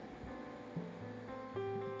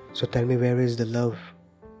So tell me, where is the love?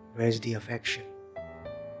 Where is the affection?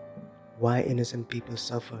 Why innocent people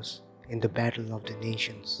suffers in the battle of the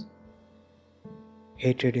nations?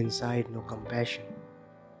 Hatred inside, no compassion.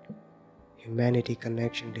 Humanity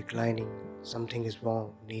connection declining. Something is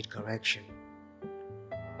wrong, need correction.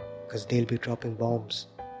 Cause they'll be dropping bombs.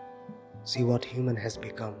 See what human has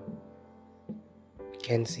become.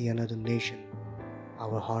 Can see another nation.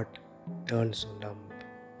 Our heart turns so numb.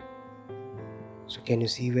 So can you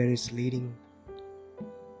see where it's leading?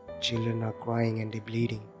 Children are crying and they're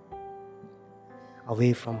bleeding.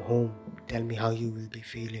 Away from home, tell me how you will be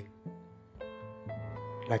feeling.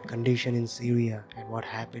 Like condition in Syria and what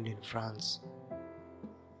happened in France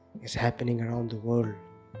is happening around the world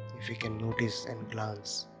if you can notice and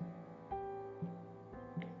glance.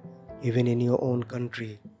 Even in your own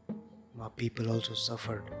country, my people also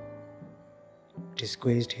suffered.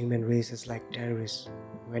 Disgraced human races like terrorists,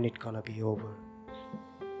 when it gonna be over?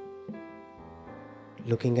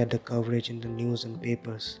 Looking at the coverage in the news and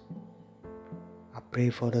papers, I pray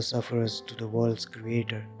for the sufferers to the world's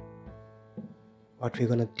creator. What we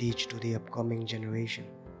gonna teach to the upcoming generation?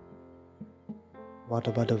 What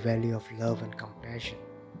about the value of love and compassion?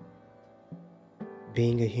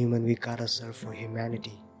 Being a human, we gotta serve for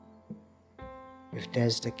humanity. If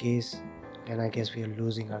that's the case, then I guess we are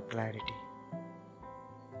losing our clarity.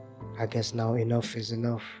 I guess now enough is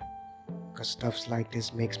enough, cause stuffs like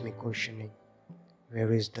this makes me questioning,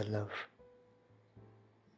 where is the love?